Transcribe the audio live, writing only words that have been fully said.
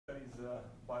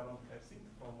Byron Heersink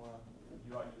from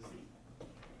UIUC.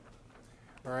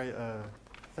 All right,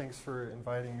 thanks for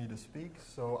inviting me to speak.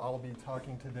 So I'll be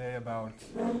talking today about,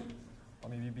 I'll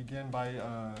maybe begin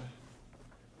by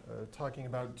talking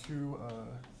about two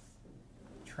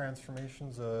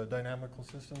transformations, dynamical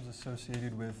systems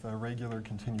associated with regular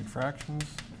continued fractions.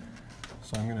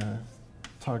 So I'm going to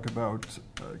talk about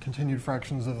continued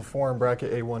fractions of the form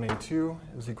bracket a1, a2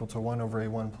 is equal to 1 over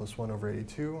a1 plus 1 over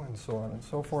a2, and so on and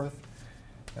so forth.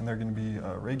 And they're going to be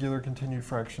regular continued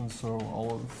fractions, so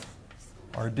all of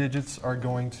our digits are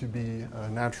going to be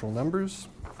natural numbers.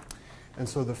 And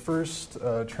so the first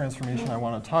transformation I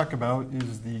want to talk about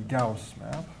is the Gauss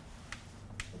map,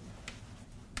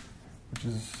 which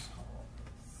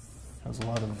has a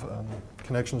lot of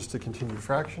connections to continued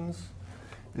fractions.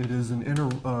 It is a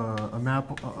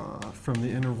map from the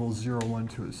interval 0, 1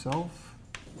 to itself.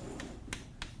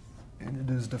 And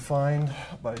it is defined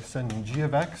by sending g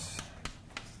of x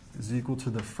is equal to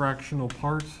the fractional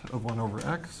part of 1 over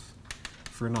x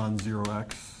for non-zero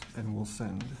x, and we'll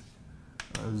send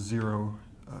 0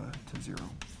 to 0.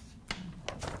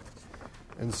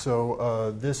 And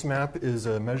so this map is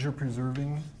a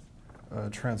measure-preserving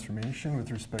transformation with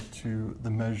respect to the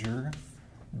measure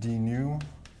d nu,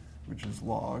 which is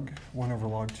log 1 over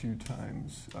log 2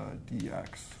 times dx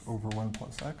over 1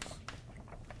 plus x.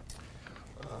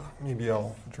 Maybe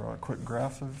I'll draw a quick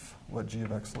graph of what g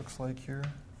of x looks like here.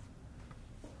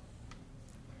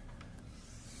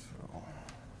 So,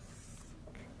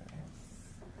 okay.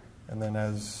 And then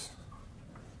as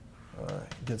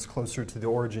it gets closer to the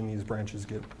origin, these branches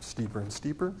get steeper and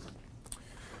steeper.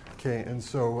 Okay, and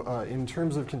so in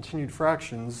terms of continued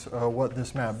fractions, what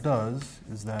this map does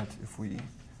is that if we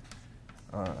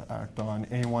act on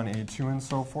a1, a2, and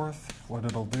so forth, what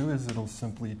it'll do is it'll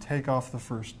simply take off the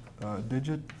first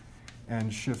digit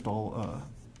and shift all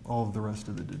of the rest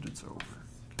of the digits over.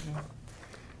 Okay?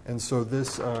 And so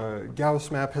this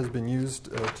Gauss map has been used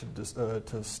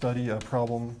to study a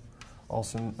problem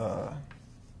also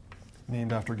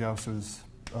named after Gauss. It was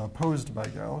posed by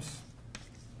Gauss.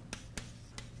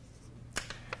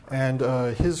 And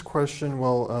his question,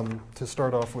 well, to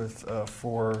start off with,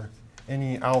 for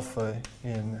any alpha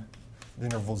in the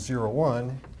interval 0,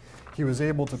 1, he was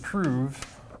able to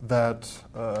prove that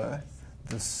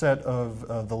the set of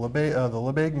the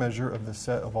Lebesgue measure of the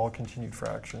set of all continued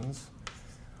fractions,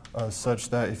 such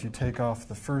that if you take off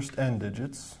the first n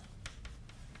digits,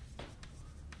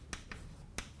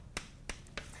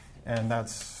 and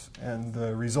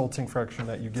the resulting fraction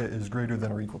that you get is greater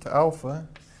than or equal to alpha,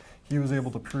 he was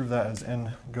able to prove that as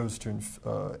n goes to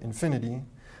infinity,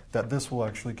 that this will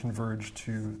actually converge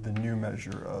to the new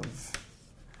measure of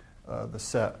the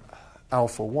set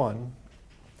alpha 1.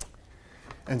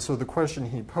 And so the question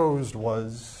he posed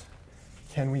was,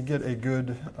 can we get a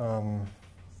good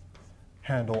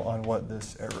handle on what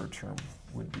this error term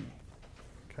would be?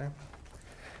 Okay.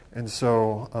 And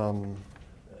so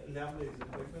Lambda is a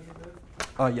quick measure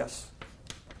there? Yes.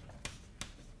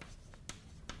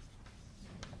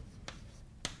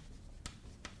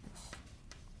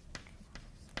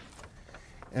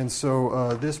 And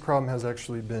so this problem has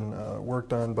actually been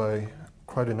worked on by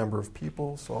quite a number of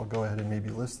people, so I'll go ahead and maybe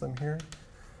list them here.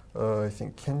 I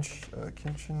think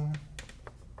Kinchin,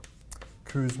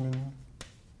 Kuzmin,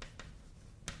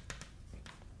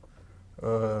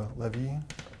 Levy,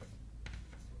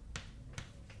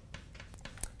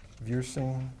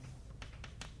 Heersink,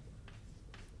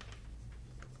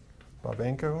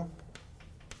 Babenko,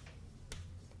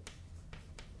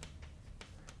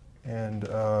 and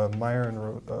Meyer and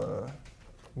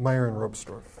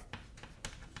Ropsdorf.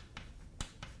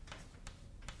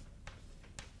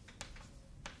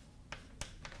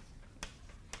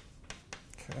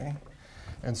 Okay,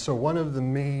 and so one of the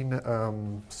main,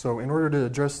 so in order to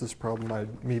address this problem,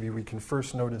 maybe we can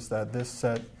first notice that this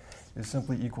set is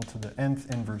simply equal to the nth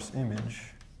inverse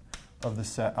image of the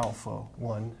set alpha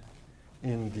 1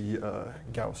 in the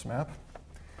Gauss map.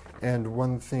 And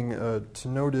one thing to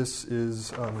notice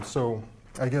is, so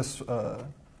I guess,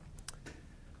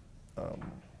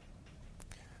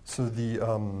 so the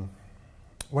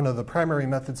one of the primary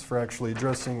methods for actually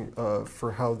addressing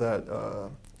for how that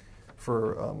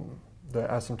the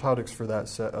asymptotics for that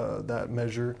set, that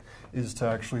measure is to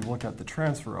actually look at the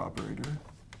transfer operator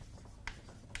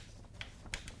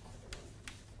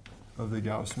of the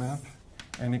Gauss map,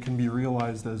 and it can be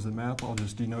realized as a map. I'll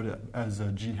just denote it as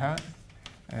a g hat.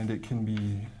 And it can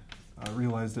be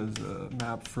realized as a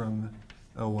map from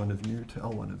L1 of nu to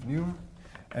L1 of nu.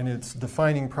 And its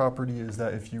defining property is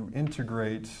that if you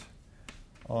integrate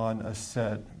on a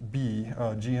set B,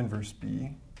 G inverse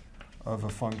B, of a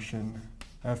function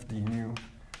f d nu,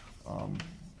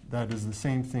 that is the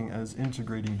same thing as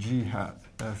integrating g hat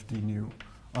f d nu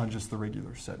on just the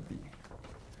regular set B.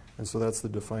 And so that's the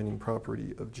defining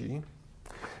property of G.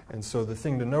 And so the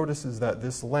thing to notice is that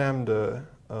this lambda,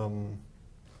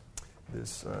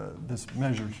 this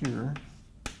measure here,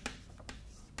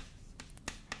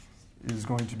 is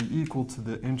going to be equal to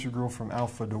the integral from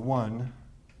alpha to 1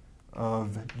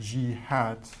 of g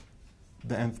hat,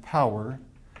 the nth power,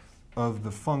 of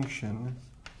the function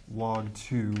log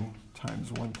 2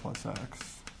 times 1 plus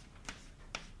x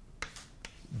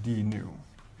d nu.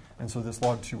 And so this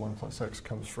log 2 1 plus x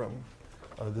comes from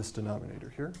this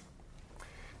denominator here.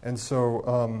 And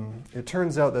so it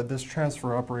turns out that this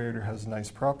transfer operator has nice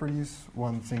properties.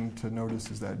 One thing to notice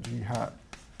is that g hat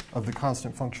of the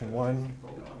constant function 1.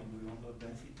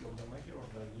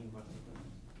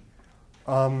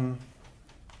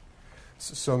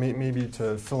 So maybe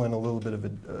to fill in a little bit of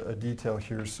a detail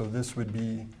here, so this would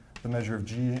be the measure of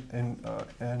g in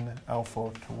n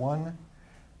alpha to 1.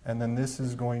 And then this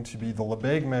is going to be, the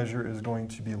Lebesgue measure is going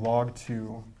to be log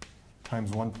 2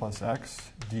 times 1 plus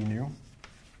x d nu.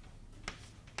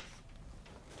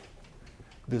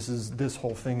 This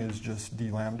whole thing is just d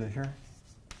lambda here.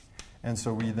 And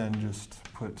so we then just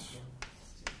put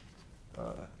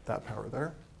that power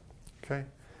there. Okay.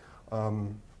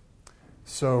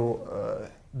 So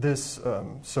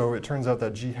it turns out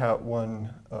that g hat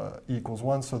 1 equals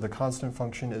 1. So the constant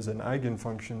function is an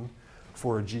eigenfunction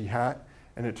for a g hat.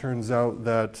 And it turns out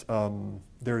that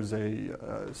there's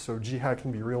so g hat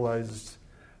can be realized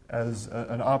as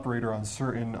an operator on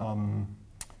certain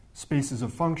spaces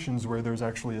of functions where there's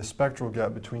actually a spectral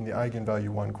gap between the eigenvalue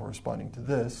 1 corresponding to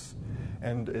this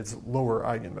and its lower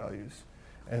eigenvalues.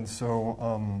 And so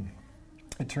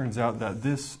it turns out that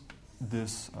this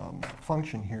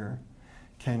function here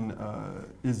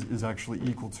is actually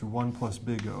equal to 1 plus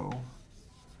big O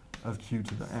of q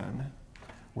to the n,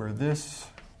 where this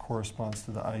corresponds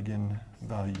to the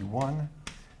eigenvalue 1,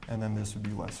 and then this would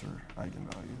be lesser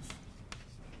eigenvalues.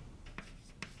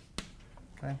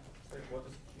 Okay? What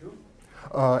is Q?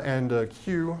 And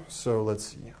Q, so let's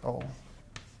see.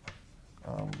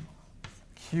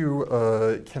 Q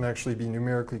can actually be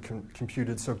numerically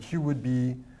computed. So Q would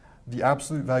be the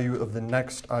absolute value of the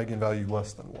next eigenvalue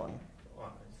less than 1.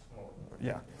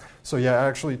 Yeah. So yeah, it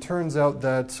actually turns out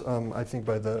that I think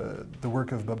by the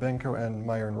work of Babenko and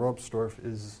Meyer and Ropsdorf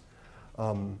is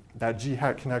that g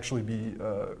hat can actually be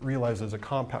realized as a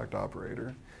compact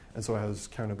operator. And so it has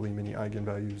countably many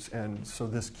eigenvalues. And so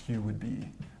this q would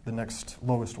be the next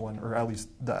lowest one, or at least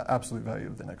the absolute value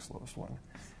of the next lowest one.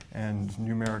 And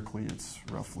numerically, it's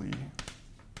roughly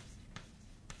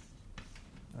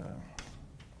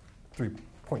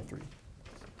 3.3.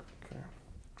 Okay.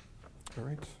 All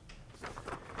right.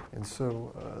 And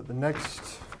so the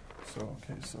next, so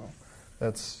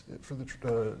that's it for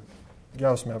the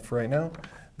Gauss map for right now.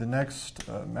 The next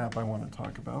map I want to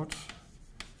talk about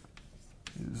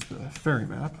is the Farey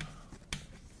map.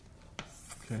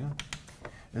 Okay.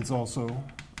 It's also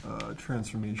a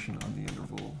transformation on the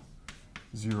interval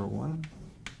 0, 1.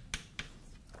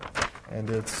 And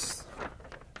it's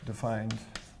defined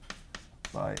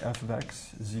by f of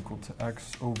x is equal to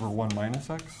x over 1 minus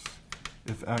x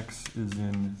if x is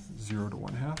in 0 to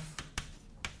 1/2.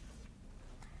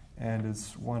 And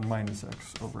it's 1 minus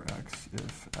x over x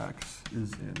if x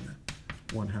is in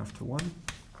 1/2 to 1.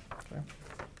 Okay.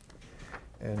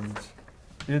 And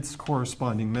its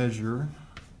corresponding measure,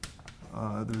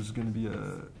 there's going to be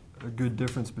a good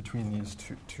difference between these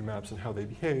two maps and how they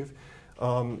behave.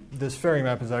 This Farey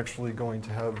map is actually going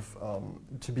to have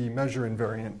to be measure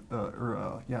invariant,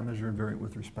 measure invariant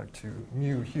with respect to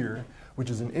mu here, which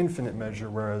is an infinite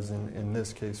measure, whereas in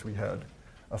this case we had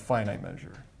a finite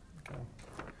measure. Okay.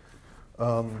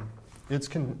 Its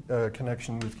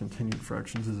connection with continued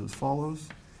fractions is as follows: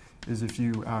 is if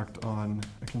you act on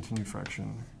a continued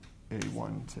fraction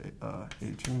a1 to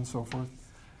a2 and so forth,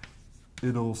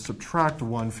 it'll subtract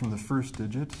 1 from the first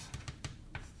digit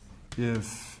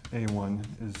if a1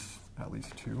 is at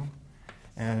least 2,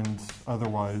 and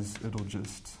otherwise it'll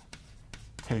just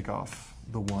take off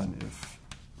the 1 if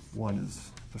 1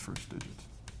 is the first digit.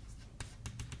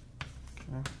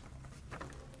 Okay.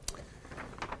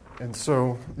 And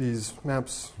so these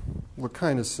maps look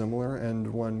kind of similar,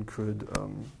 and one could,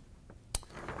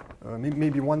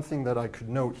 maybe one thing that I could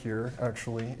note here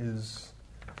actually is,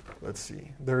 let's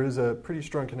see, there is a pretty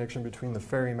strong connection between the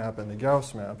Farey map and the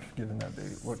Gauss map, given that they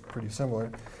look pretty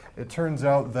similar. It turns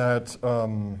out that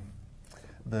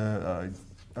the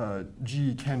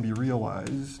G can be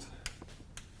realized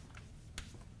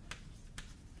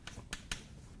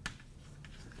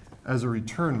as a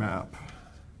return map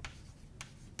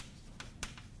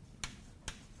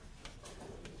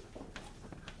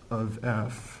of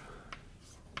f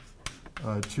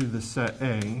to the set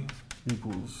A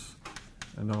equals,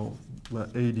 and I'll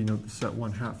let A denote the set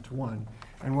 1/2 to 1.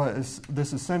 And what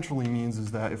this essentially means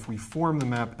is that if we form the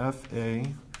map FA,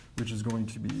 which is going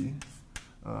to be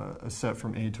a set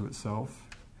from A to itself,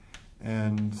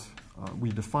 and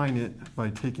we define it by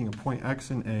taking a point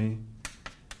x in A,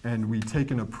 and we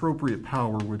take an appropriate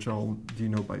power, which I'll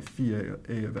denote by phi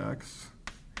A of x.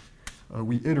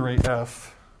 We iterate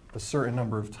f a certain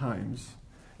number of times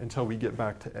until we get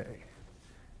back to A.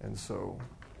 And so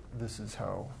this is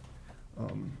how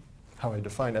I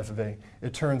define f of A.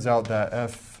 It turns out that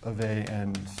f of A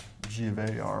and g of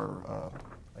A are,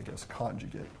 I guess,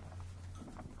 conjugate.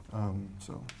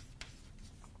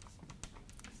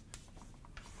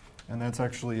 And that's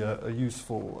actually a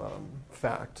useful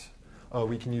fact.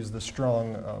 We can use the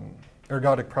strong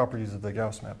ergodic properties of the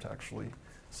Gauss map to actually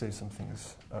say some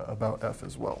things about f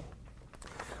as well.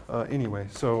 Anyway,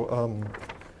 so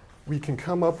we can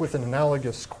come up with an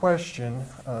analogous question.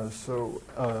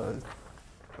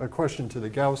 A question to the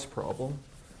Gauss problem.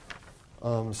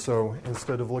 So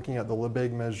instead of looking at the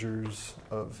Lebesgue measures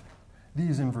of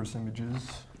these inverse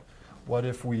images, what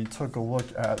if we took a look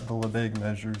at the Lebesgue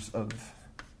measures of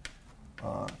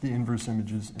the inverse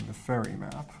images in the Farey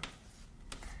map?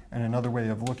 And another way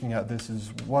of looking at this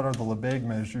is, what are the Lebesgue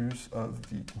measures of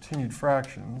the continued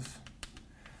fractions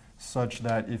such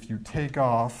that if you take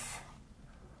off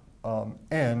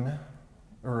n,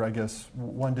 or I guess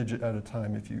one digit at a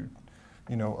time, if you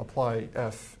apply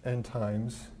f n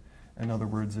times, in other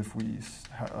words, if we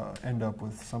end up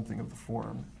with something of the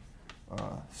form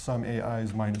sum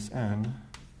ai's minus n,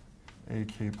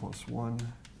 ak plus 1,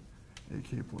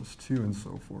 ak plus 2, and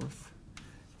so forth,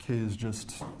 k is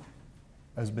just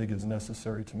as big as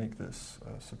necessary to make this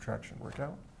subtraction work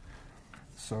out.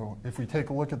 So if we take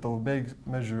a look at the Lebesgue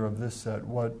measure of this set,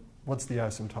 what's the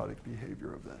asymptotic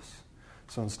behavior of this?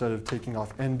 So instead of taking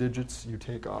off n digits, you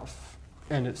take off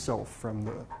n itself from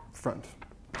the front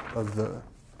of the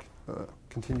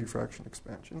continued fraction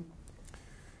expansion.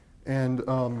 And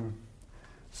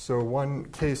so one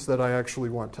case that I actually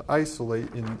want to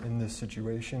isolate in this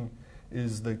situation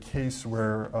is the case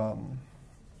where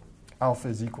alpha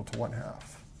is equal to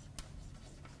 1/2.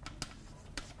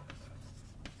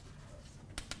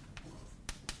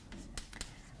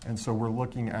 And so we're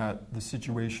looking at the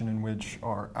situation in which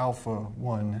our alpha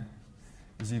 1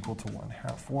 is equal to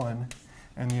 1/2 1.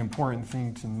 And the important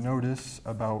thing to notice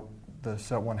about the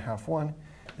set 1/2 1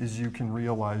 is you can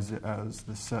realize it as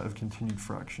the set of continued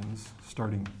fractions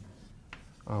starting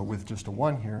with just a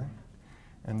 1 here.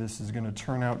 And this is going to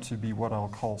turn out to be what I'll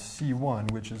call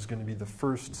C1, which is going to be the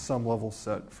first sum level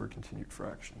set for continued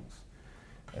fractions.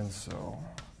 And so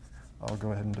I'll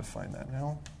go ahead and define that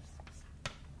now.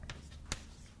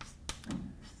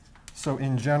 So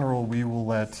in general, we will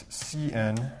let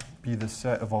Cn be the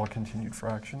set of all continued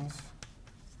fractions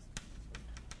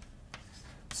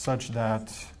such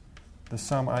that the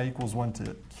sum I equals 1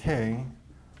 to k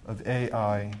of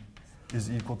ai is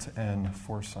equal to n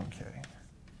for some k.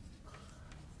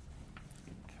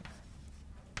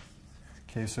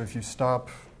 Okay, so if you stop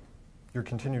your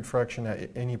continued fraction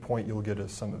at any point, you'll get a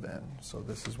sum of n. So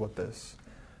this is what this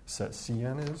set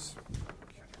Cn is.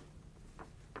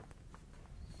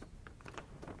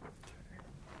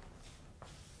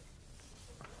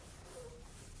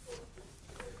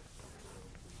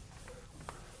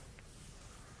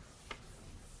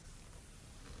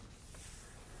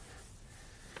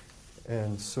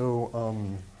 And so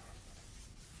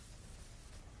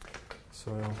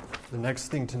the next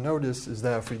thing to notice is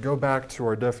that if we go back to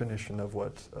our definition of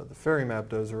what the Farey map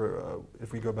does, or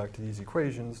if we go back to these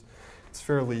equations, it's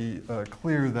fairly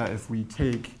clear that if we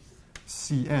take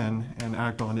Cn and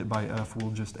act on it by f,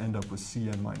 we'll just end up with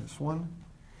Cn minus 1.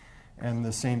 And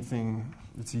the same thing,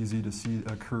 it's easy to see,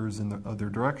 occurs in the other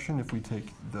direction. If we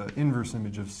take the inverse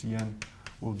image of Cn,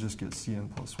 we'll just get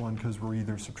Cn plus 1, because we're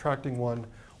either subtracting 1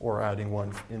 or adding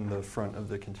 1 in the front of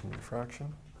the continued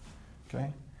fraction.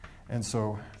 Okay? And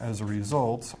so as a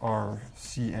result, our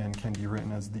Cn can be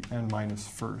written as the n minus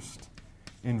first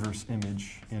inverse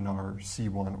image in our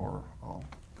C1, or I'll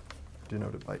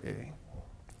denote it by A.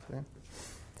 Okay?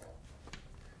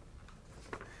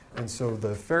 And so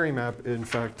the Farey map, in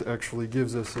fact, actually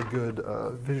gives us a good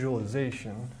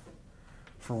visualization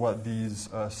for what these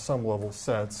sum level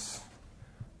sets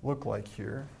look like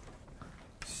here.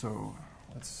 So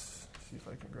let's see if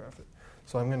I can graph it.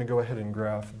 So I'm going to go ahead and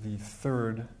graph the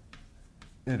third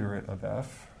iterate of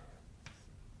f.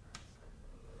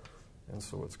 And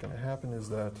so what's going to happen is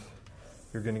that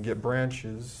you're going to get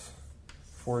branches,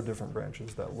 4 different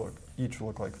branches that each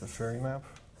look like the Farey map.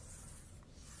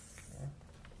 Okay.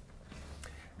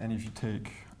 And if you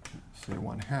take, say,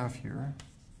 1/2 here,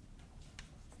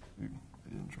 ooh, I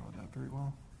didn't draw that very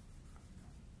well.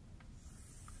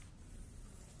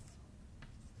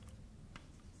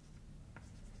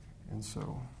 And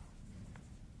so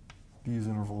these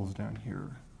intervals down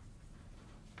here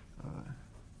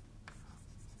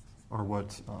are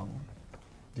what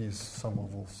these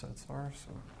sum-level sets are.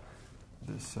 So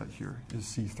this set here is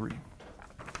C3.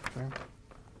 Okay?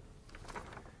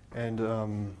 And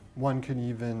one can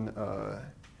even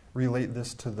relate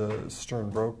this to the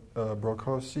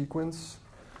Stern-Brokaw sequence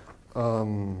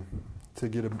to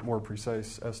get a more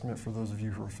precise estimate. For those of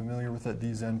you who are familiar with it,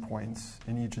 these endpoints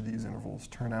in each of these intervals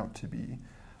turn out to be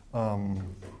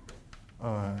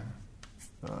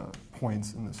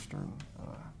points in the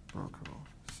Stern-Brokaw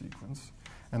sequence.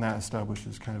 And that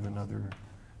establishes kind of another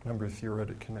number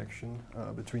theoretic connection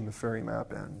between the Farey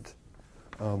map and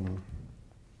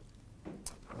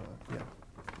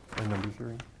and number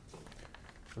theory.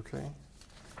 Okay.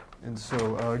 And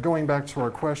so going back to our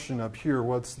question up here,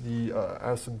 what's the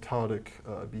asymptotic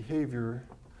behavior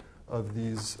of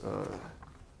these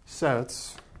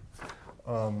sets?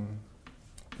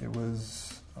 It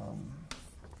was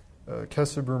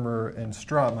Kessebohmer and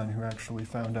Stratmann who actually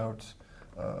found out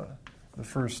the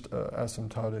first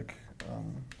asymptotic,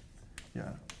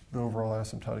 the overall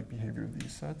asymptotic behavior of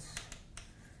these sets.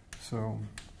 So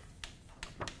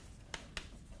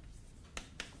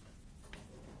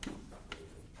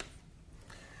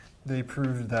they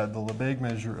proved that the Lebesgue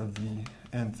measure of the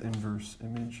nth inverse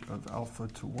image of alpha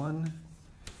to 1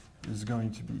 is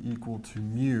going to be equal to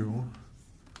mu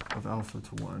of alpha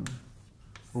to 1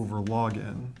 over log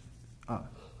n,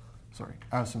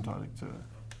 asymptotic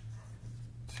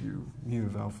to mu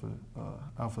of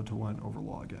alpha to 1 over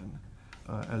log n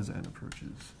as n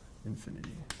approaches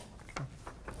infinity. Okay.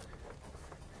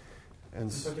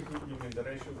 And synthetically, you mean the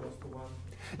ratio goes to 1?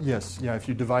 Yes, yeah, if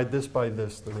you divide this by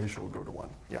this, the ratio will go to 1,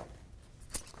 yeah.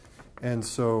 And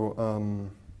so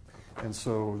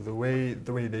the way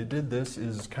they did this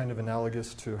is kind of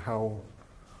analogous to how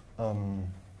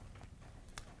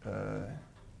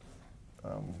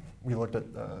we looked at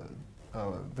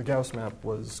the Gauss map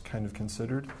was kind of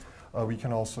considered. We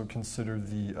can also consider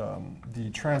the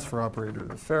transfer operator,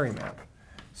 the Farey map.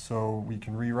 So we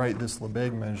can rewrite this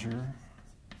Lebesgue measure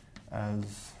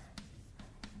as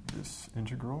this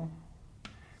integral.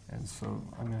 And so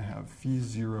I'm going to have phi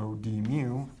 0 d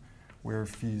mu, where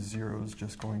phi 0 is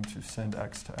just going to send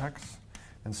x to x.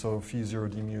 And so phi 0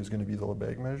 d mu is going to be the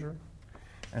Lebesgue measure.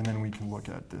 And then we can look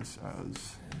at this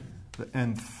as the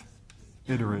nth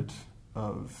iterate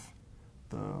of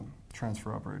the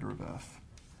transfer operator of f,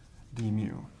 d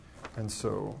mu. And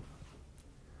so,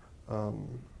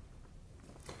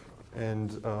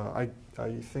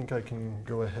 I think I can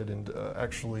go ahead and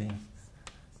actually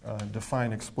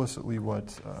define explicitly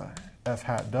what f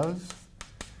hat does.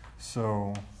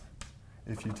 So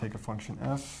if you take a function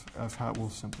f hat will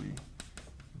simply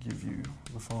give you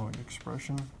the following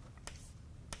expression.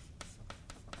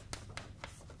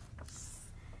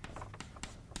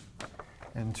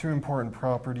 And two important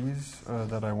properties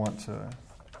that I want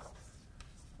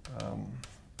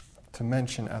to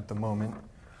mention at the moment.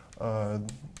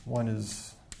 One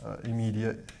is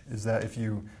immediate, is that if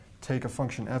you take a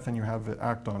function f and you have it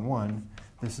act on 1,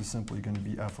 this is simply going to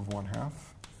be f of 1/2.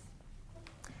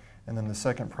 And then the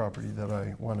second property that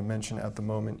I want to mention at the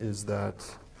moment is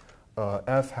that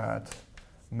f hat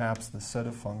maps the set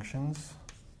of functions.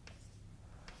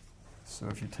 So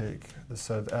if you take the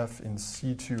set of f in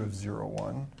C2 of 0,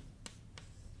 1,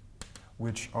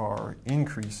 which are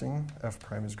increasing, f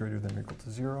prime is greater than or equal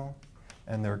to 0,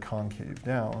 and they're concave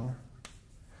down,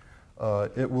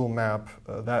 it will map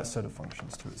that set of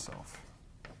functions to itself.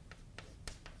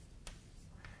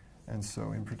 And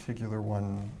so in particular,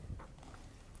 one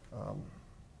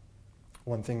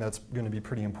thing that's going to be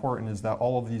pretty important is that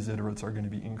all of these iterates are going to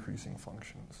be increasing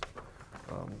functions.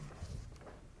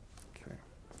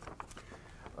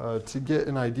 To get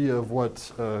an idea of what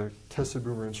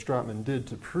Kessebohmer and Stratmann did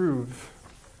to prove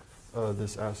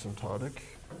this asymptotic,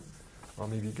 I'll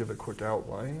maybe give a quick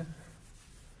outline.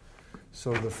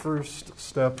 So the first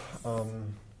step,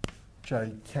 which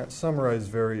I can't summarize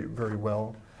very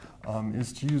well,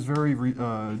 is to use very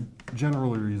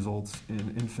general results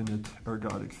in infinite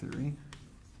ergodic theory,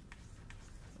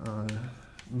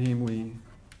 namely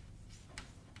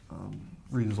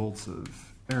results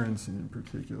of Heersink in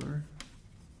particular.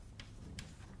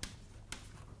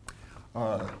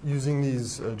 Using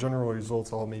these general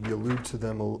results, I'll maybe allude to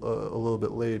them a little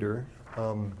bit later.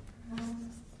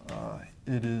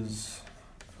 It is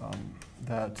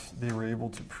that they were able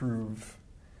to prove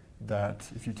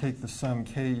that if you take the sum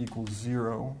k equals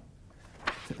 0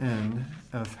 to n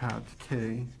f hat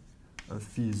k of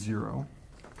phi 0,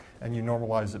 and you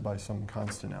normalize it by some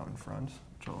constant out in front,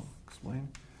 which I'll explain,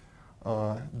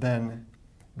 then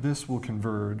this will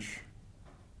converge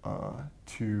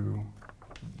to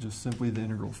just simply the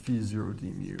integral phi 0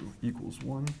 d mu equals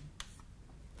 1.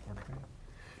 Okay.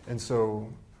 And so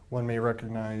one may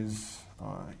recognize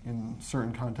in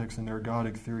certain contexts in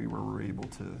ergodic theory where we're able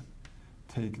to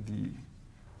take the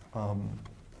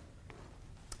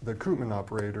Koopman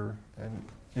operator and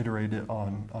iterate it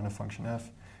on a function f.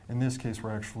 In this case,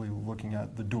 we're actually looking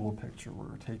at the dual picture.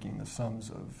 We're taking the sums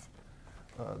of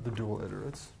the dual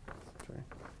iterates. Okay.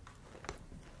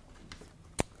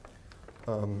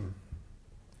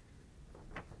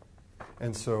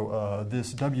 And so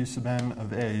this W sub n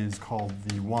of A is called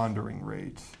the wandering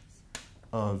rate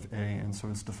of A, and so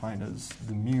it's defined as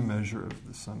the mu measure of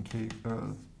the sum k,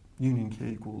 union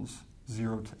k equals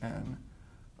 0 to n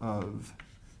of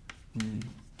the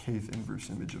kth inverse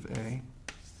image of A.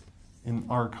 In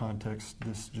our context,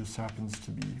 this just happens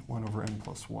to be 1 over n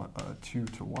plus 2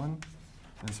 to 1,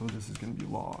 and so this is going to be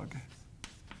log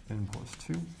n plus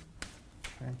 2.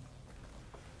 Okay.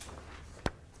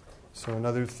 So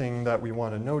another thing that we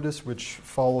want to notice, which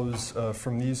follows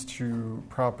from these two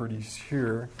properties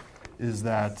here, is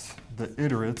that the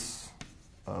iterates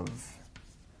of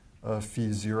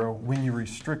phi 0, when you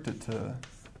restrict it to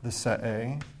the set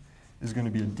A, is going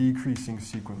to be a decreasing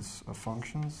sequence of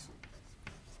functions.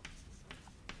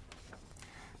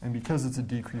 And because it's a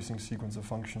decreasing sequence of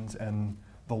functions and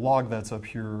the log that's up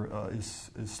here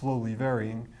is slowly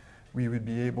varying, we would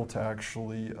be able to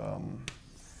actually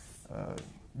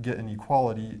get an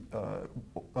equality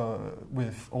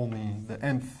with only the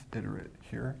nth iterate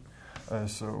here.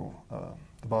 So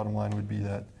the bottom line would be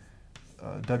that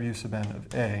W sub n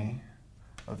of A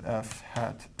of f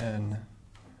hat n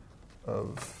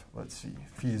of, let's see,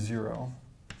 phi 0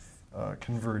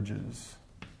 converges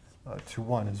to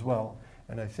 1 as well.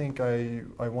 And I think I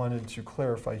wanted to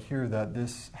clarify here that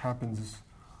this happens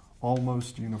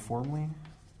almost uniformly.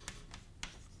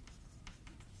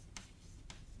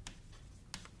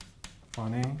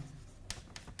 On A,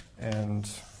 and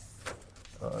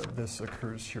this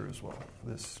occurs here as well.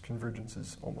 This convergence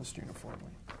is almost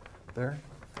uniformly there.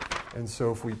 And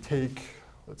so if we take,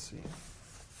 let's see,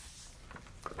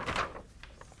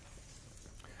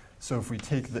 so if we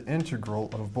take the integral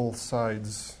of both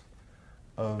sides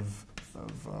of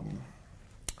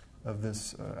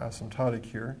this asymptotic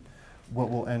here, what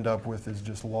we'll end up with is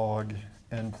just log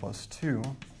n plus 2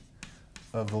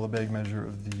 of the Lebesgue measure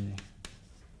of the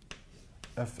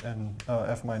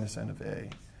f minus n of A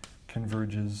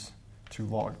converges to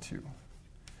log 2,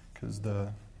 because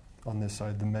on this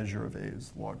side the measure of A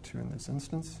is log 2 in this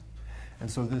instance.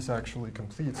 And so this actually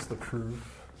completes the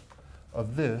proof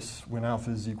of this when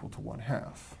alpha is equal to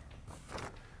 1/2.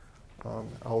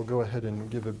 I'll go ahead and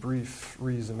give a brief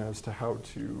reason as to how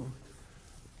to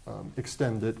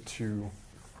extend it to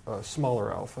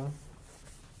smaller alpha.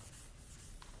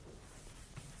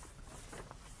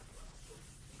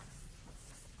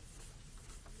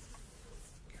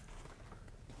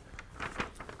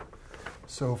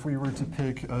 So if we were to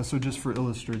pick, so just for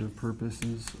illustrative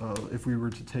purposes, if we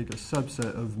were to take a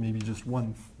subset of maybe just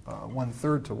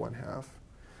 1/3 to 1/2,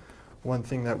 one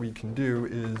thing that we can do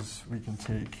is we can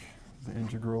take the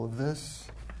integral of this,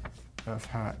 f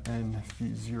hat n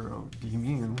phi 0 d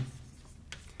mu,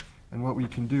 and what we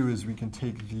can do is we can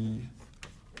take the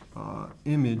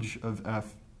image of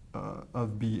f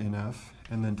of b in f,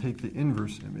 and then take the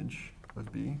inverse image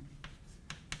of b,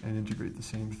 and integrate the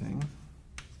same thing.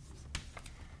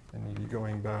 And maybe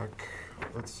going back,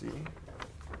 let's see,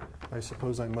 I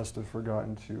suppose I must have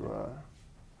forgotten to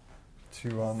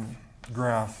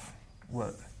graph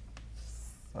what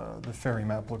the Farey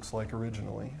map looks like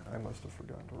originally. I must have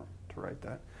forgotten to write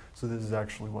that. So this is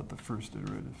actually what the first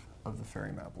iterative of the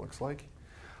Farey map looks like.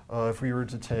 If we were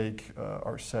to take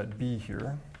our set B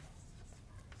here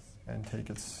and take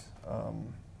its,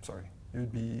 it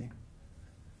would be,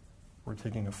 we're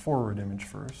taking a forward image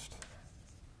first.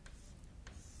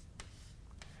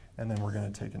 And then we're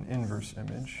going to take an inverse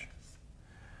image.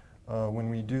 When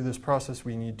we do this process,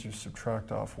 we need to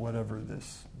subtract off whatever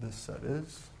this set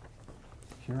is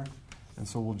here. And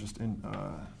so we'll just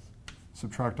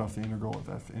subtract off the integral of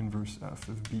f inverse f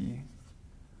of b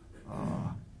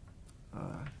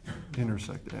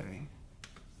intersect a.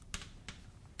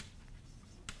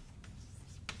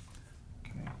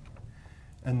 Okay.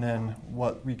 And then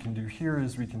what we can do here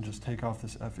is we can just take off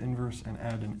this f inverse and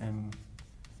add an n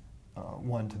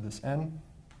 1 to this n.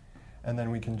 And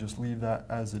then we can just leave that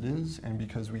as it is. And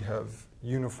because we have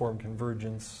uniform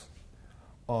convergence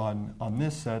on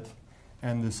this set,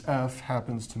 and this F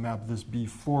happens to map this B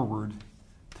forward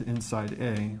to inside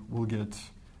A, we'll get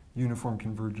uniform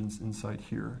convergence inside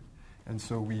here. And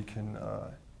so we can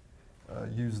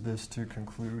use this to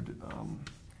conclude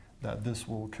that this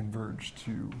will converge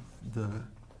to the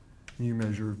mu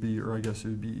measure of B, or I guess it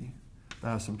would be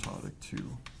asymptotic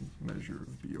to measure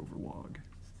of B over log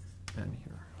n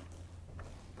here.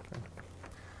 Okay.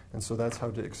 And so that's how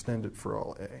to extend it for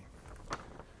all A.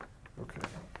 Okay.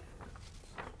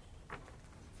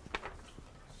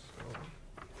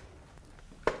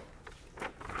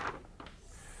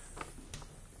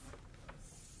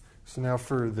 So now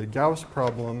for the Gauss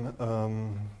problem,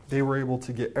 they were able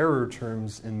to get error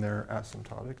terms in their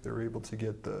asymptotic. They were able to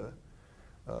get the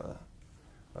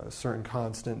a certain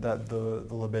constant that the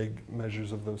Lebesgue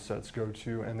measures of those sets go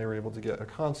to, and they were able to get a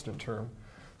constant term.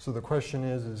 So the question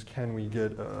is can we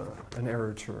get an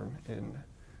error term in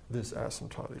this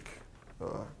asymptotic?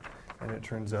 And it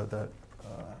turns out that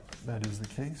that is the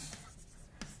case.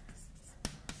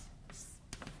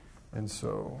 And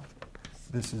so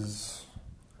this is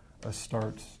a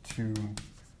start to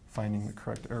finding the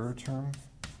correct error term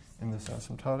in this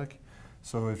asymptotic.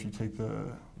 So if you take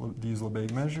these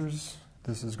Lebesgue measures,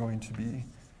 this is going to be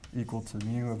equal to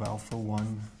mu of alpha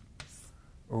 1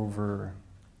 over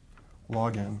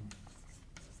log n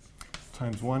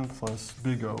times 1 plus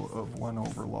big O of 1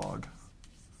 over log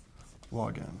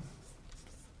n.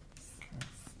 Okay.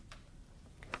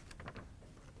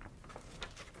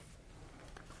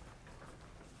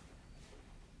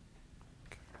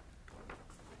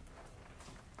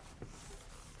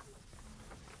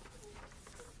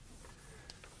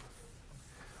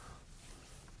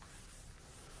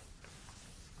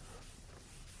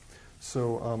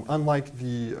 So unlike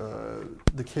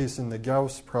the case in the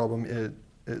Gauss problem,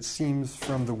 it seems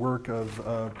from the work of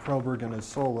Perlberg and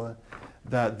Isola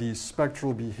that the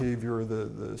spectral behavior,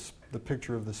 the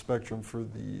picture of the spectrum for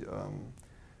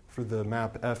the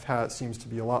map F hat seems to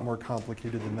be a lot more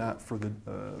complicated than that for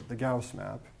the Gauss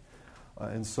map.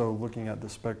 And so looking at the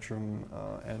spectrum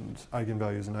and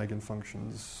eigenvalues and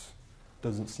eigenfunctions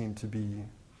doesn't seem to be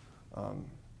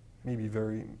maybe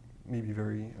very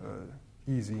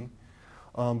easy.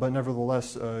 But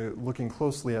nevertheless, looking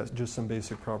closely at just some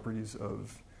basic properties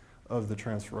of the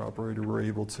transfer operator, we're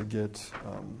able to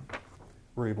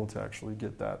actually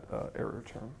get that error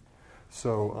term.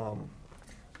 So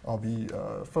I'll be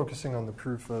focusing on the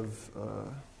proof of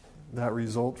that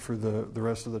result for the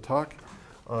rest of the talk.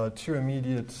 Two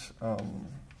immediate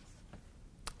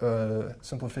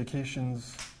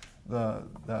simplifications that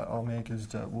I'll make is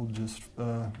that we'll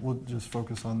just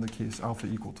focus on the case alpha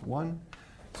equal to 1.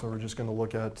 So we're just going to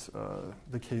look at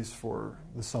the case for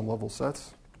the sum level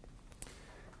sets.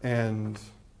 And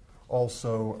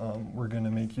also, we're going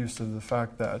to make use of the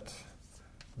fact that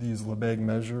these Lebesgue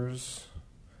measures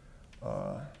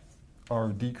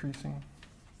are decreasing.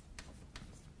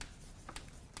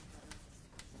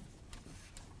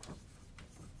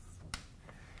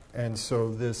 And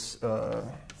so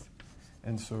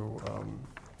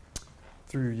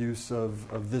through use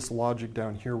of this logic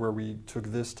down here, where we took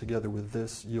this together with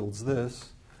this yields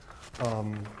this,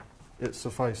 it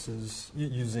suffices,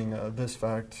 using this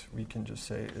fact, we can just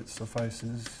say it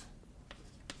suffices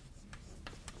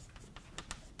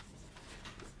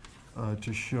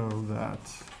to show that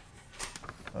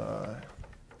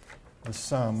the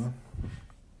sum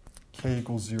k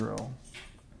equals 0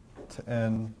 to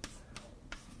n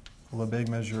Lebesgue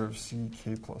measure of c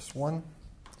k plus 1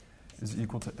 is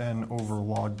equal to n over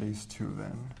log base 2 of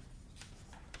n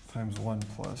times 1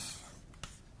 plus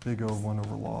big O of 1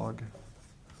 over log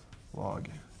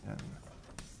n.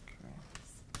 Okay.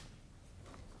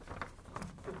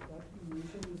 So that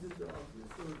relation is the obvious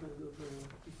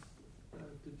or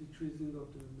the decreasing of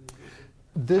the measure?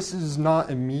 This is not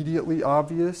immediately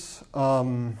obvious.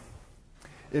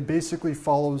 It basically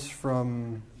follows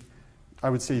from, I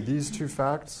would say, these two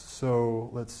facts. So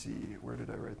let's see, where did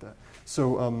I write that?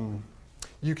 So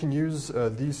you can use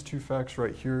these two facts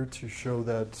right here to show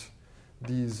that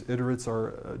these iterates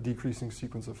are a decreasing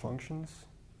sequence of functions.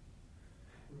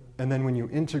 And then when you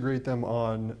integrate them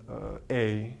on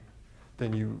A,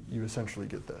 then you essentially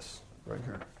get this right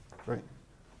here, right?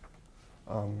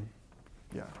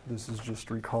 Yeah, this is just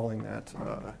recalling that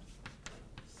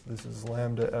this is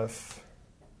lambda f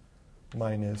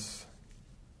minus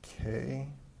k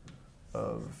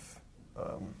of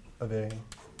A,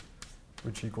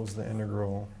 which equals the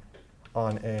integral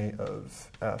on A of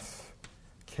f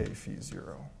k phi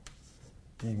 0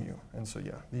 d mu. And so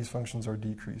yeah, these functions are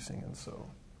decreasing, and so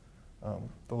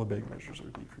the Lebesgue measures are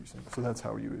decreasing. So that's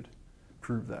how you would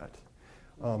prove that.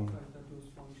 The fact that those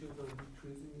functions are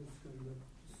decreasing is kind of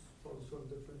also a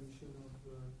definition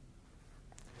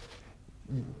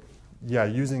of yeah,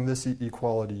 using this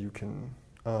equality you can,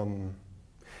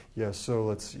 yeah, so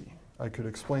let's see. I could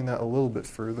explain that a little bit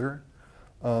further.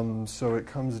 So it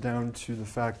comes down to the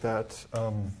fact that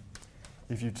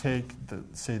if you take,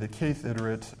 say, the kth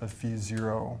iterate of phi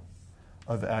 0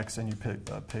 of x and you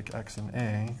pick x and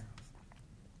a,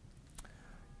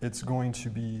 it's going to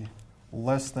be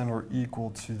less than or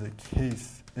equal to the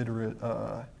kth iterate,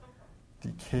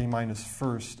 the k minus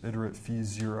first iterate phi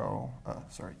 0,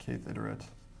 kth iterate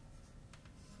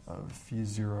of phi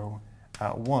 0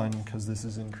 at 1, because this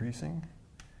is increasing.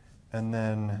 And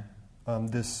then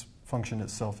this function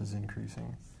itself is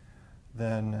increasing.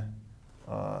 Then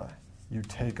you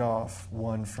take off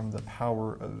 1 from the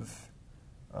power of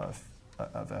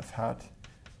f hat,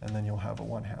 and then you'll have a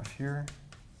 1/2 here.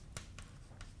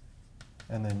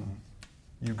 And then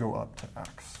you go up to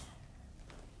x.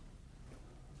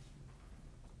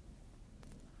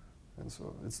 And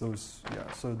so it's those,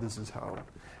 yeah, so this is how,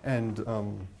 and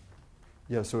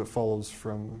yeah, so it follows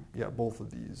from, yeah, both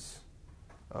of these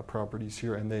properties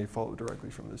here, and they follow directly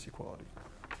from this equality.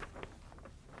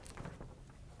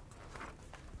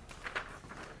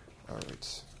 All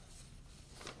right.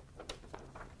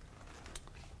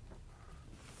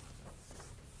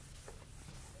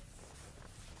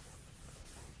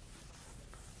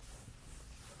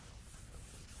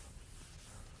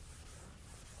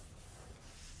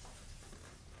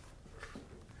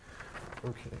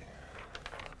 Okay,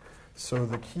 so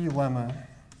the key lemma,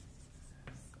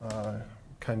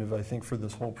 kind of, I think, for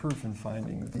this whole proof in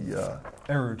finding the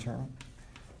error term,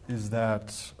 is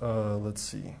that, let's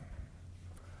see,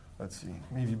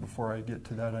 maybe before I get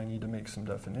to that, I need to make some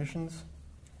definitions.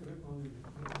 What's the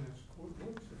other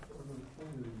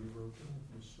formula you wrote down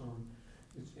for the sum?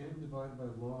 It's n divided by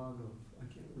log of, I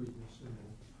can't read this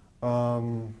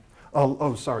symbol.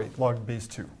 Oh, sorry, log base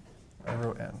 2. I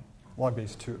wrote n. Log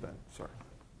base 2 of n, sorry.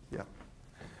 Yeah.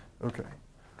 Okay.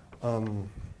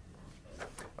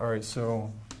 All right,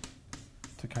 so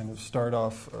to kind of start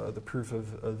off the proof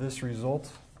of this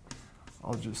result,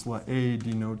 I'll just let A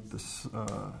denote this,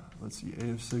 let's see,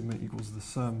 A of sigma equals the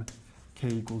sum, K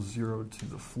equals 0 to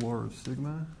the floor of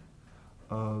sigma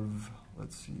of,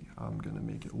 let's see, I'm going to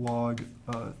make it log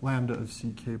lambda of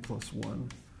CK plus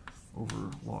 1 over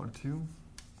log 2.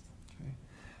 Okay.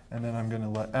 And then I'm going to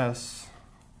let S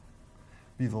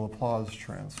be the Laplace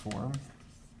transform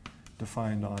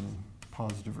defined on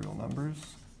positive real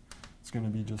numbers. It's going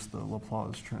to be just the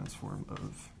Laplace transform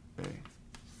of A.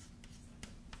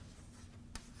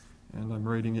 And I'm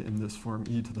writing it in this form,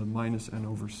 e to the minus n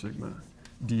over sigma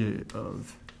dA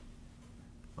of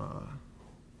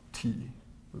t.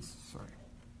 Sorry.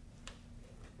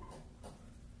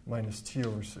 Minus t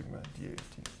over sigma dA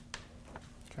of t.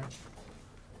 Okay.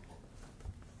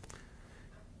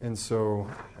 And so,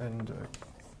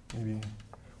 maybe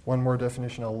one more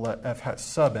definition, I'll let f hat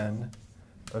sub n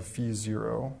of phi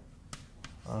 0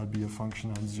 be a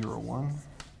function on 0, 1.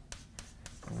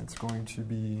 And it's going to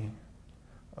be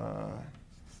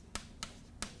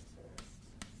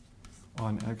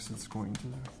on x, it's going to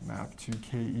map to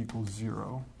k equals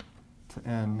 0 to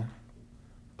n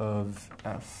of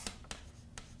f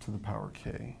to the power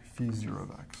k, phi 0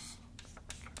 of x.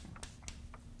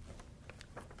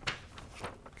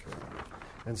 Okay.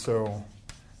 And so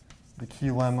the key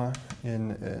lemma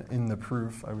in the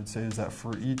proof, I would say, is that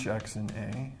for each x in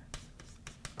A,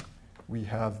 we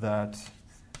have that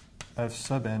f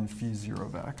sub n phi 0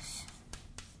 of x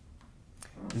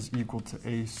is equal to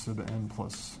a sub n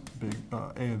plus big, a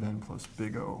of n plus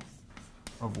big O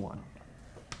of 1.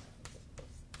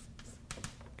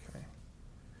 Okay.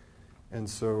 And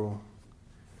so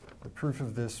the proof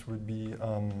of this would be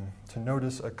to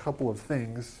notice a couple of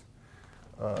things.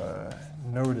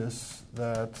 Notice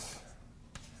that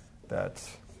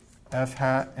f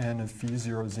hat n of phi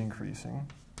 0 is increasing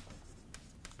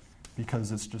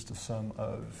because it's just a sum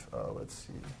of, let's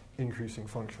see, increasing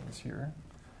functions here.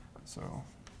 So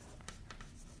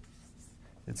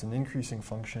it's an increasing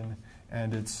function,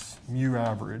 and its mu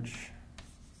average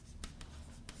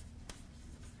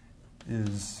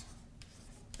is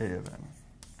a of n.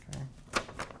 Okay?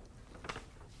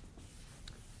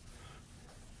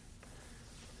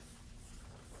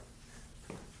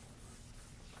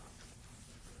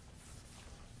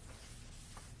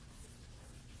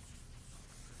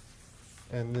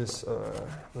 And this,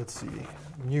 let's see,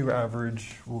 mu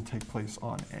average will take place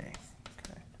on A.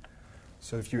 Okay.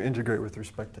 So if you integrate with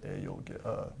respect to a, you'll get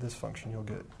this function, you'll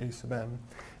get a sub n.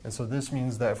 And so this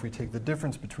means that if we take the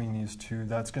difference between these two,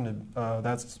 that's going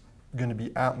to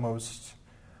be at most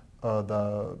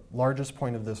the largest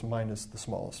point of this minus the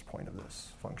smallest point of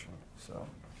this function. So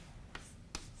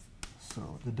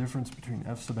the difference between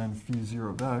f sub n phi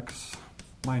 0 of x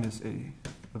minus a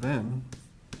of n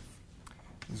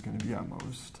is going to be at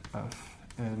most f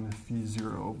n phi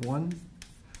 0 of 1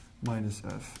 minus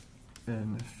f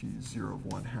n phi 0 of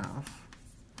 1/2.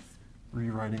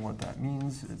 Rewriting what that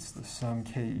means, it's the sum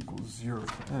k equals 0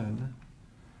 to n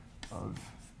of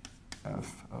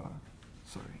f,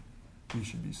 these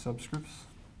should be subscripts,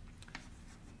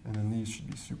 and then these should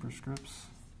be superscripts.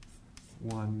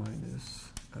 1 minus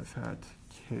f hat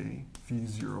k phi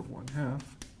 0 of 1/2.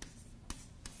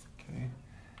 Okay,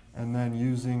 and then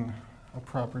using a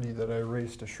property that I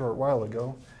erased a short while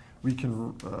ago, we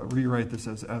can rewrite this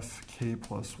as f k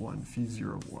plus 1 phi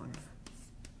 0 of 1.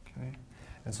 Okay,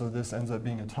 and so this ends up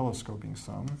being a telescoping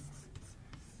sum,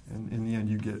 and in the end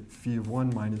you get phi of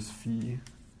 1 minus phi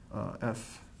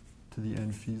f to the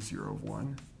n phi 0 of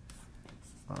 1.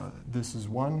 This is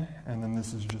 1, and then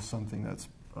this is just something that's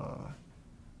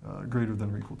greater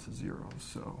than or equal to 0.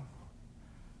 So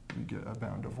we get a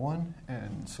bound of 1,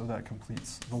 and so that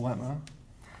completes the lemma.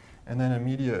 And then an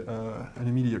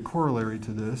immediate corollary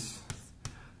to this,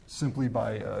 simply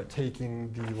by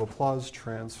taking the Laplace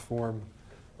transform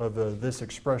of this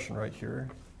expression right here,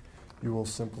 you will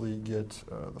simply get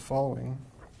the following.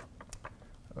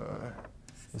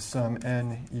 The sum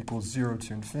n equals 0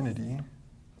 to infinity,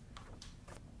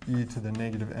 e to the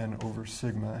negative n over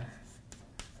sigma,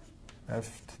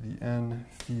 f to the n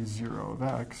phi 0 of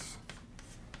x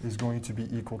is going to be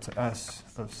equal to s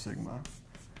of sigma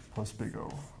plus big O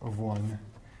of 1,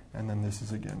 and then this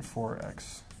is again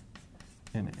 4x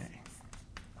in A.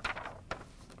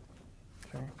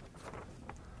 Okay.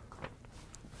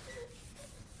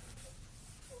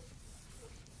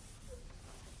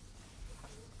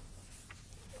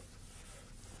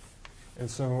 And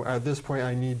so at this point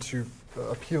I need to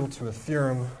appeal to a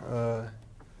theorem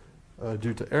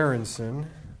due to Ergodic,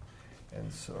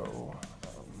 and so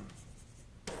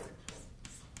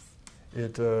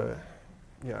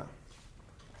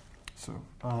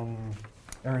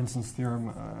Ergodic's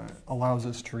theorem allows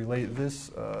us to relate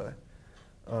this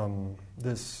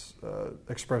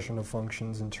expression of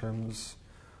functions in terms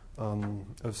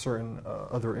of certain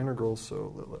other integrals.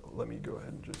 So let me go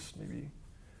ahead and just maybe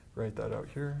write that out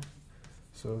here.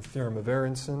 So the theorem of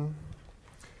Ergodic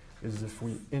is if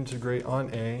we integrate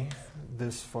on A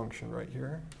this function right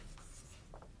here,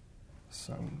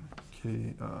 sum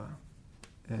k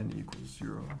n equals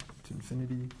 0 to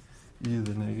infinity, e to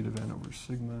the negative n over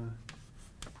sigma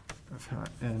f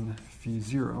hat n phi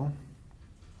 0.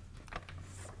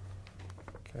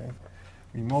 Okay,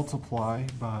 we multiply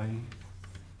by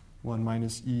 1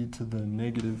 minus e to the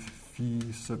negative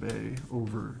phi sub a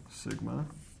over sigma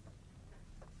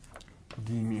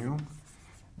d mu.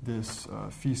 This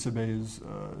phi sub a is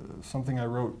something I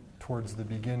wrote towards the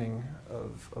beginning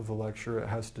of the lecture. It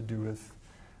has to do with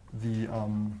the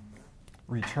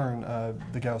return,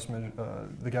 the Gauss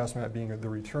map being the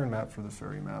return map for the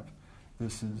Farey map.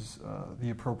 This is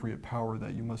the appropriate power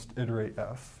that you must iterate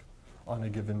f on a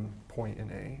given point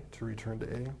in A to return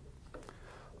to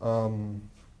A.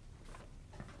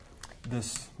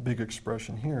 This big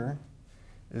expression here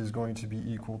is going to be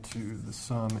equal to the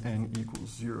sum n equals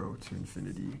 0 to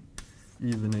infinity,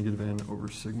 e to the negative n over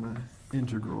sigma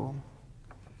integral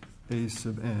a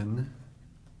sub n.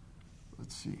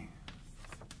 Let's see.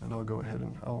 And I'll go ahead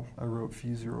and I wrote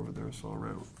phi 0 over there, so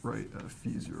I'll write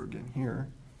phi 0 again here.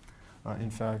 In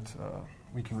fact,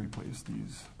 we can replace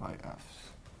these by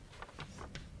f's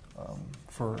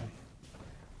for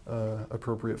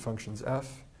appropriate functions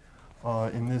f.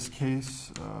 In this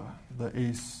case, the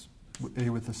a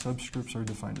with the subscripts are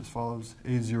defined as follows.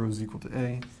 A0 is equal to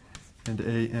a, and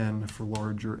an for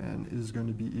larger n is going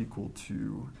to be equal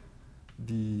to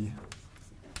the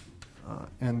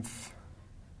nth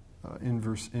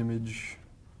inverse image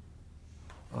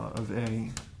of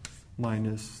A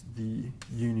minus the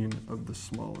union of the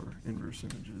smaller inverse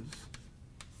images.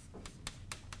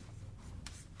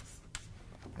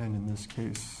 And in this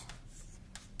case,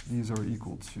 these are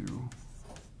equal to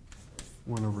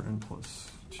 1 over n plus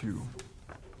 2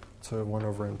 to 1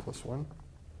 over n plus 1.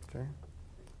 Okay?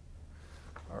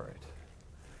 All right.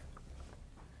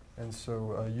 And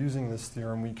so using this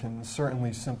theorem, we can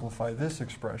certainly simplify this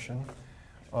expression.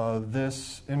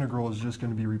 This integral is just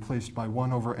going to be replaced by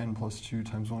 1 over n plus 2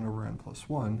 times 1 over n plus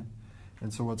 1.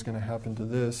 And so what's going to happen to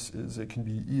this is it can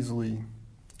be easily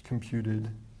computed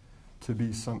to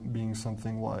be being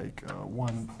something like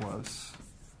 1 plus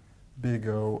big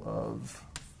O of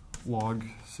log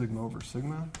sigma over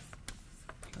sigma.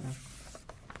 Okay.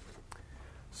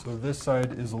 So this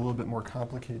side is a little bit more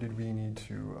complicated. We need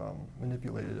to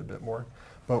manipulate it a bit more.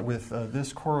 But with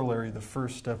this corollary, the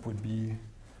first step would be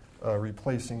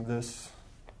replacing this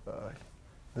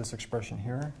expression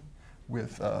here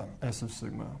with S of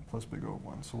sigma plus big O of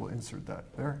 1. So we'll insert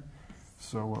that there.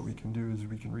 So what we can do is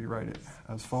we can rewrite it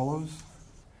as follows.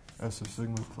 S of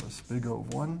sigma plus big O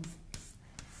of 1.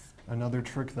 Another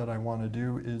trick that I want to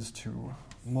do is to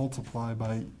multiply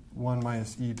by 1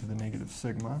 minus e to the negative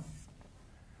sigma.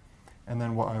 And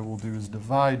then what I will do is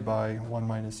divide by 1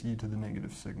 minus e to the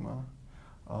negative sigma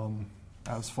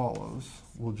as follows.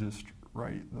 We'll just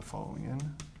write the following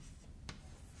in.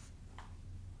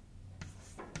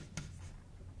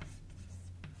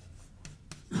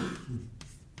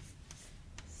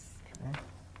 Okay.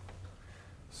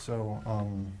 So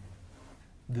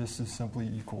this is simply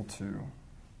equal to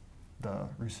the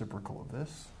reciprocal of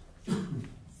this.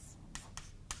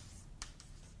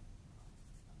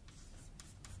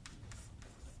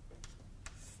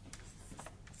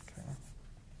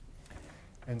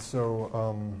 And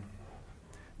so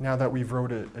now that we've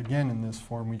wrote it again in this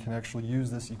form, we can actually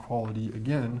use this equality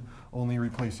again, only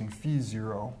replacing phi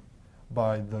 0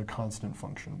 by the constant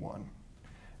function 1.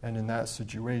 And in that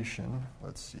situation,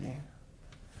 let's see,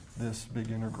 this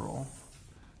big integral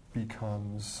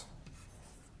becomes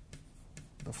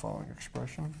the following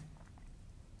expression.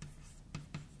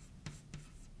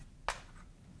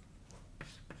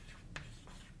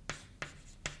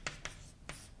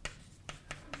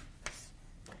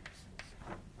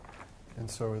 And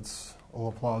so it's a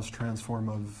Laplace transform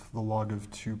of the log of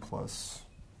 2 plus,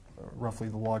 roughly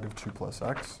the log of 2 plus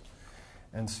x.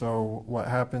 And so what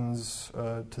happens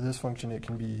to this function, it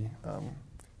can be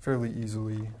fairly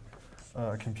easily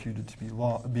computed to be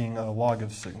being a log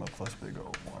of sigma plus big O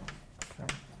of 1.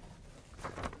 Okay.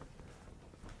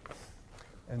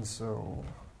 And so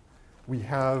we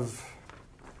have,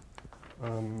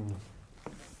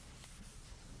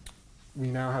 we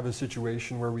now have a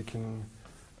situation where we can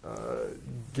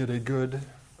get a good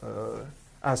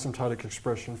asymptotic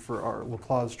expression for our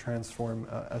Laplace transform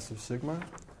S of sigma.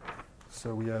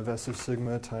 So we have S of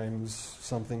sigma times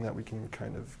something that we can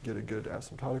kind of get a good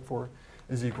asymptotic for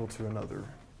is equal to another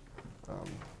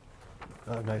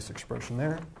nice expression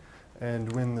there.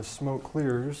 And when the smoke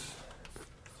clears,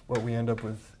 what we end up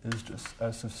with is just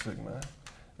S of sigma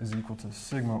is equal to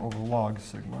sigma over log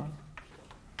sigma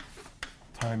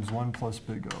times 1 plus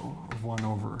big O of 1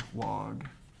 over log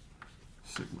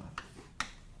sigma.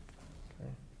 Okay.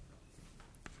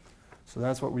 So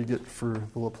that's what we get for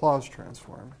the Laplace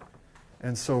transform.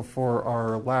 And so for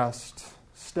our last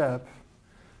step,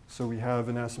 so we have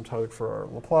an asymptotic for our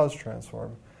Laplace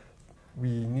transform,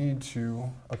 we need to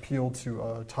appeal to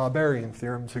a Tauberian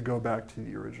theorem to go back to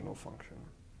the original function.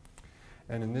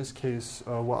 And in this case,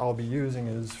 what I'll be using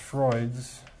is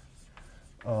Freud's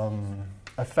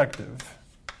effective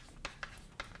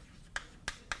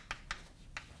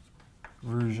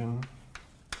version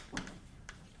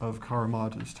of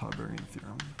Karamata's Tauberian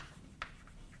theorem.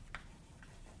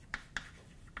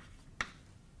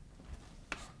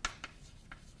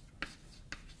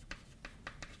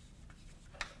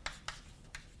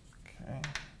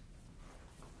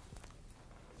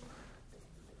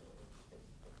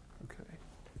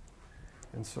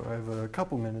 And so I have a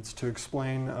couple minutes to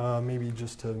explain, maybe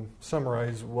just to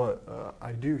summarize what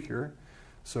I do here.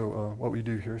 So what we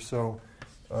do here. So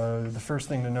the first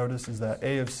thing to notice is that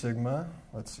A of sigma,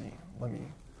 let's see,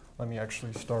 let me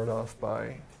actually start off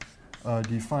by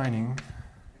defining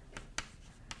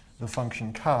the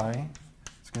function chi.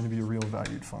 It's going to be a real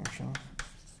valued function.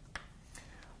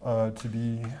 To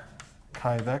be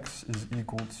chi of x is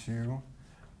equal to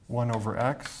 1 over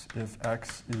x if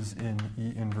x is in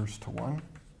E inverse to 1.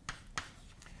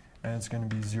 And it's going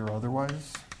to be 0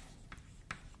 otherwise.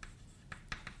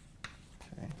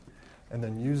 Okay. And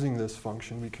then using this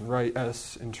function, we can write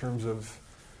S in terms of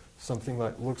something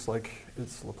that looks like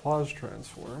its Laplace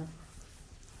transform.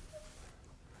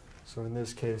 So in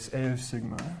this case, A of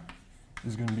sigma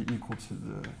is going to be equal to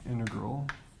the integral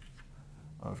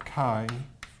of chi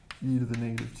e to the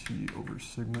negative t over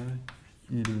sigma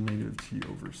e to the negative t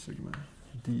over sigma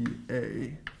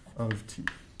dA of t.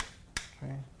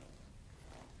 Okay.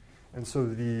 And so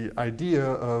the idea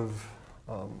of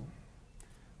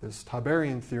this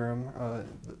Tauberian theorem,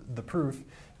 the proof,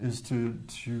 is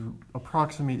to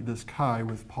approximate this chi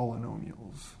with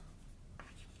polynomials.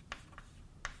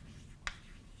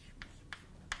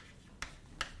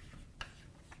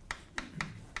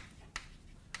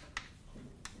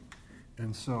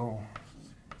 And so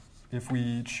if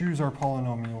we choose our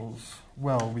polynomials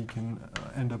well, we can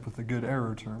end up with a good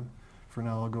error term. For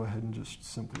now, I'll go ahead and just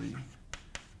simply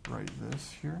write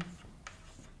this here.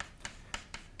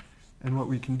 And what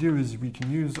we can do is we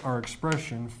can use our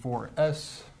expression for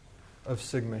S of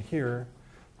sigma here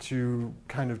to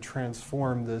kind of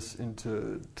transform this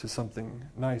into something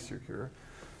nicer here.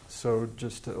 So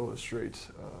just to illustrate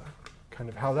kind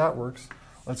of how that works,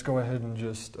 let's go ahead and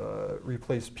just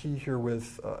replace P here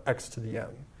with x to the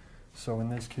m. So in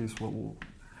this case, what we'll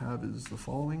have is the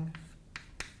following.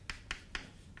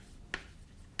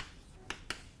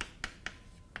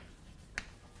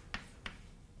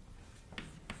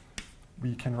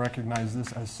 We can recognize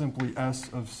this as simply S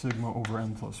of sigma over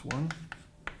n plus 1.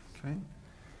 Okay?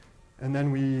 And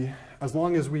then we, as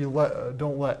long as we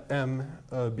don't let m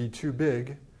be too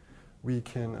big, we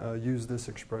can use this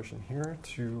expression here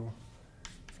to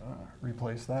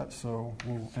replace that. So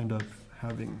we'll end up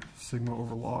having sigma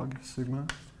over log sigma,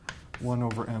 1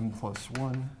 over m plus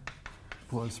 1,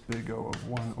 plus big O of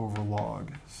 1 over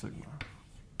log sigma.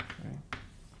 Okay?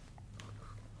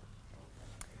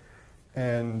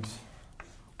 And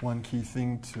one key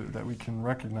thing that we can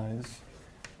recognize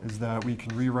is that we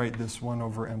can rewrite this 1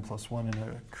 over m plus 1 in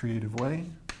a creative way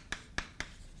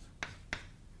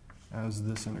as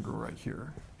this integral right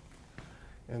here.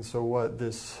 And so what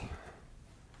this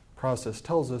process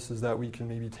tells us is that we can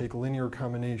maybe take linear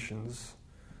combinations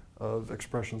of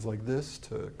expressions like this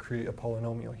to create a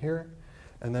polynomial here,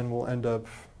 and then we'll end up,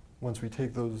 once we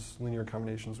take those linear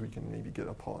combinations, we can maybe get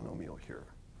a polynomial here.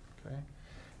 Okay?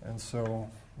 And so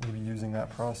maybe using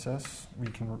that process, we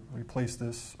can replace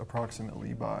this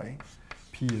approximately by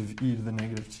p of e to the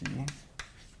negative t,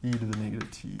 e to the negative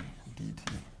t dt.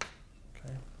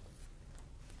 Okay?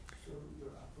 So your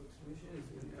approximation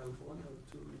is in L1,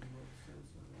 L2 in what sense?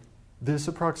 This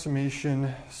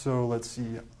approximation, so let's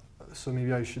see, so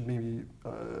maybe I should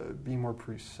be more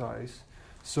precise.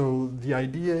 So the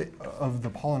idea of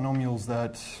the polynomials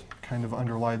that kind of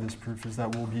underlie this proof is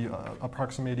that we'll be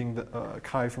approximating the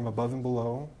chi from above and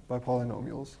below by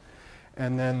polynomials.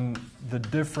 And then the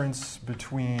difference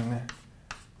between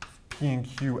P and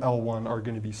Q L1 are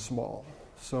going to be small.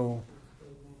 So,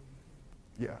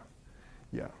 yeah.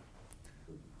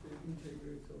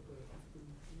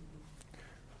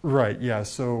 Right, yeah,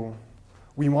 so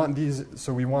we want these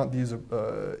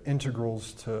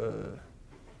integrals to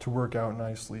work out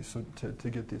nicely. So to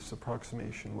get this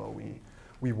approximation, well,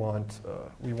 we want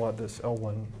this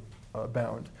L1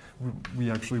 bound. We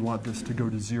actually want this to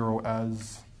go to 0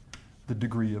 as the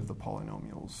degree of the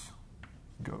polynomials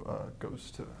goes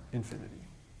to infinity.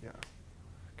 Yeah.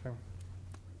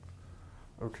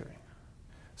 Okay.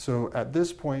 So at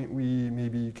this point, we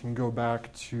maybe can go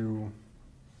back to.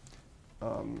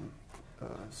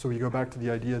 So we go back to the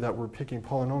idea that we're picking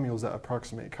polynomials that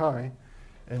approximate chi,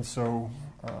 and so.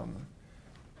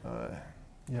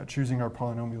 Choosing our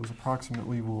polynomials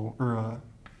approximately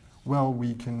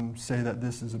we can say that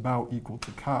this is about equal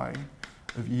to chi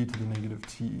of e to the negative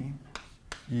t,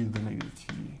 e to the negative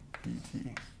t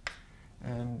dt.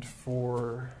 And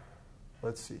for,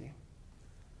 let's see,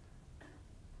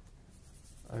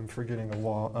 I'm forgetting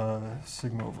a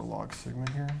sigma over log sigma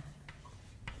here.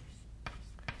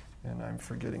 And I'm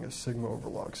forgetting a sigma over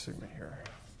log sigma here.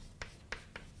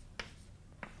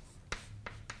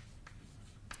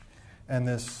 And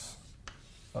this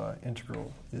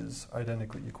integral is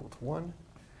identically equal to 1.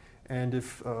 And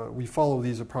if we follow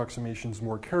these approximations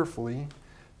more carefully,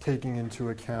 taking into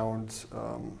account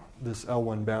this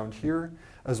L1 bound here,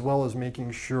 as well as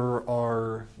making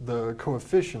sure the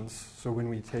coefficients, so when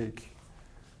we take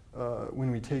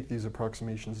these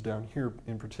approximations down here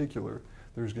in particular,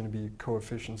 there's going to be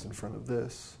coefficients in front of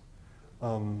this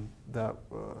that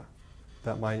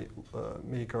might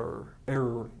make our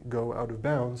error go out of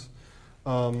bounds.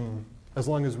 As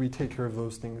long as we take care of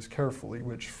those things carefully,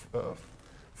 which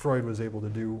Freud was able to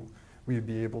do, we'd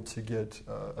be able to get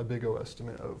a big O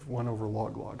estimate of 1 over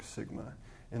log sigma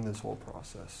in this whole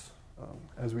process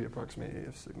as we approximate A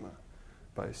of sigma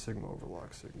by sigma over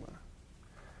log sigma.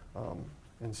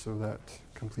 And so that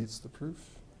completes the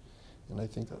proof. And I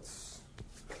think that's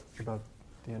about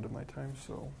the end of my time.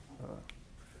 So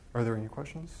are there any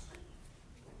questions?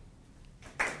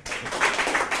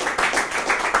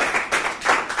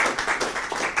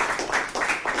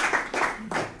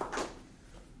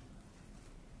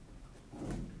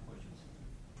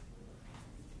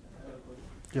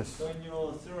 Yes. So in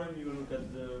your theorem, you look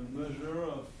at the measure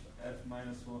of f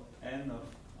minus n of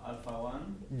alpha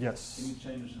 1. Yes. Can you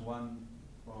change one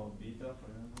for beta, for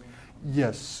example?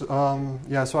 Yes.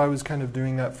 Yeah, so I was kind of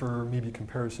doing that for maybe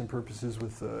comparison purposes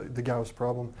with the Gauss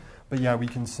problem. But yeah, we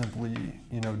can simply,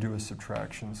 do a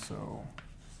subtraction. So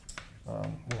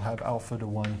we'll have alpha to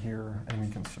 1 here, and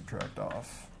we can subtract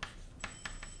off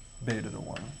beta to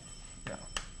 1. Yeah.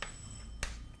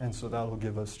 And so that'll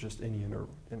give us just any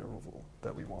interval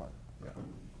that we want. Yeah.